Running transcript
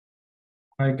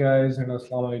Hi guys and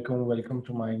Assalamu alaikum. Welcome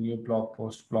to my new blog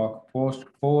post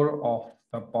 4 of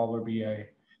the Power BI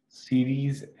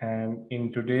series. And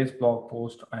in today's blog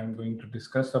post, I'm going to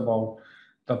discuss about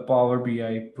the Power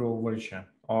BI Pro version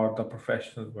or the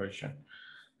professional version.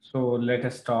 So let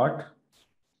us start.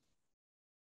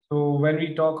 So when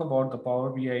we talk about the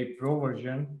Power BI Pro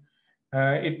version,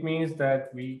 it means that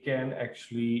we can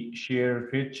actually share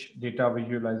rich data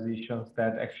visualizations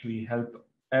that actually help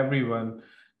everyone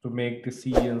to make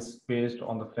decisions based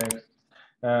on the facts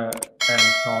and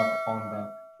not on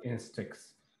the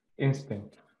instincts.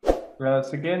 Instinct.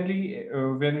 Secondly,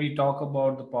 when we talk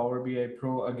about the Power BI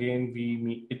Pro, again,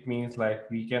 it means like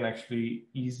we can actually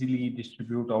easily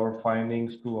distribute our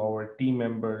findings to our team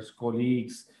members,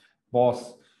 colleagues,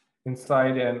 boss,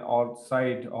 inside and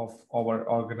outside of our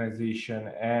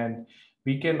organization. And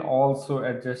we can also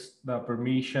adjust the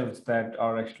permissions that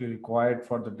are actually required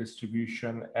for the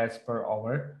distribution as per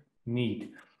our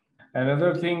need.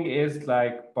 Another thing is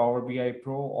like Power BI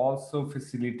Pro also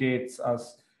facilitates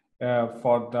us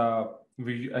for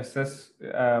the assess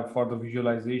for the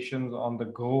visualizations on the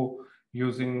go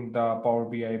using the Power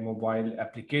BI mobile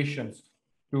applications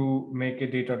to make a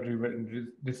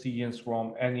data-driven decisions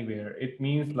from anywhere. It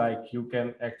means like you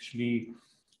can actually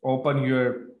open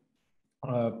your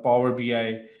Power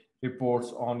BI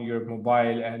reports on your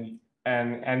mobile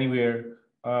and anywhere,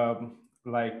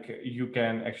 like you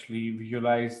can actually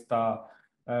visualize the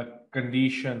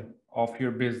condition of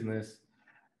your business.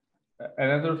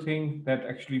 Another thing that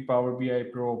actually Power BI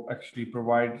Pro actually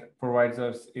provides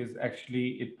us is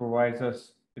actually it provides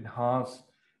us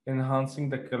enhancing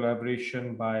the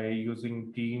collaboration by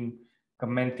using team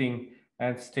commenting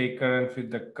and stay current with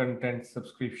the content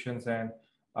subscriptions and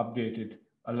updated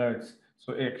alerts.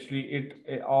 So actually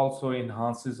it also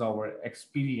enhances our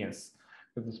experience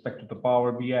with respect to the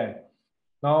Power BI.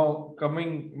 Now,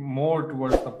 coming more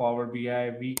towards the Power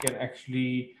BI, we can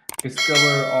actually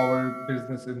discover our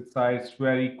business insights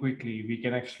very quickly. We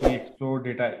can actually explore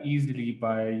data easily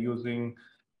by using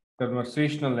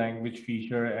conversational language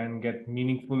feature and get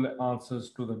meaningful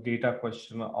answers to the data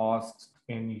question asked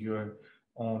in your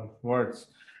own words.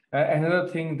 Another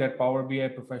thing that Power BI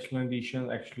Professional Edition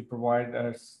actually provide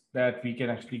us that we can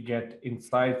actually get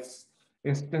insights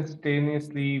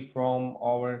instantaneously from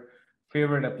our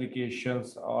favorite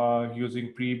applications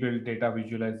using pre-built data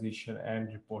visualization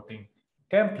and reporting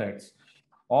templates.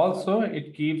 Also,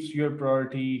 it keeps your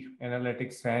priority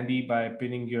analytics handy by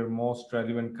pinning your most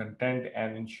relevant content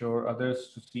and ensure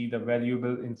others to see the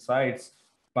valuable insights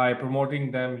by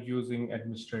promoting them using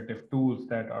administrative tools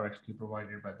that are actually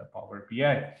provided by the Power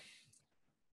BI.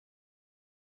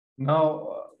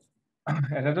 Now,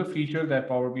 another feature that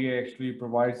Power BI actually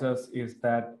provides us is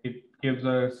that it gives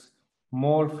us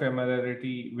more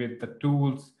familiarity with the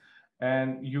tools,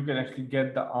 and you can actually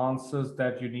get the answers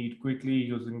that you need quickly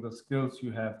using the skills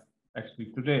you have actually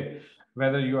today.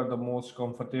 Whether you are the most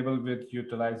comfortable with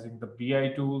utilizing the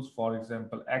BI tools, for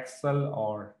example, Excel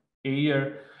or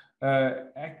Air,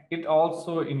 it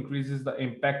also increases the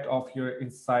impact of your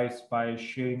insights by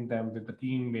sharing them with the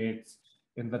teammates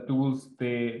in the tools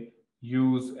they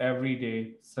use every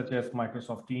day, such as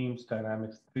Microsoft Teams,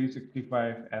 Dynamics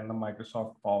 365, and the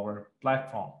Microsoft Power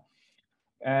Platform.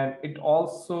 And it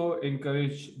also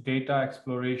encourages data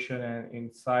exploration and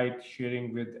insight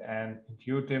sharing with an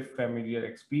intuitive, familiar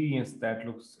experience that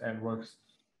looks and works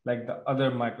like the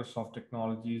other Microsoft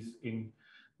technologies in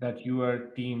that your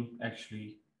team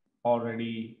actually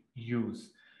already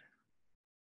use.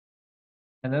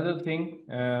 Another thing,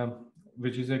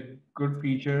 which is a good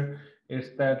feature,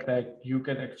 is that like you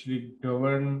can actually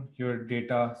govern your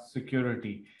data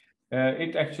security.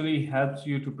 It actually helps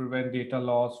you to prevent data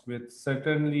loss with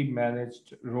certainly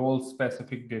managed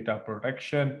role-specific data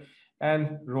protection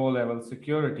and row-level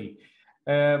security.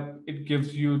 It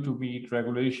gives you to meet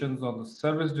regulations on the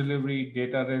service delivery,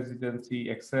 data residency,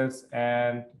 access,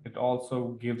 and it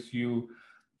also gives you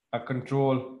a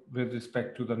control with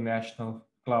respect to the national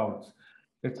clouds.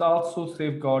 It's also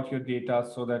safeguard your data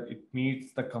so that it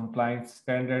meets the compliance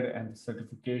standard and the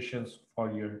certifications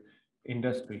for your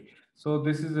industry. So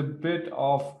this is a bit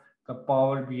of the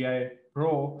Power BI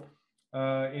Pro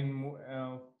in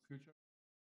future.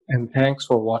 And thanks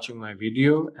for watching my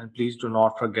video. And please do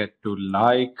not forget to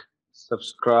like,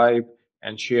 subscribe,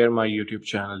 and share my YouTube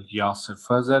channel,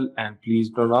 YasirFazal. And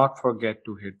please do not forget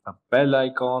to hit the bell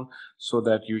icon so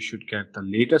that you should get the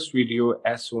latest video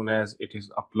as soon as it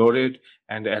is uploaded.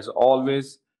 And as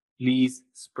always, please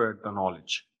spread the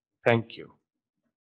knowledge. Thank you.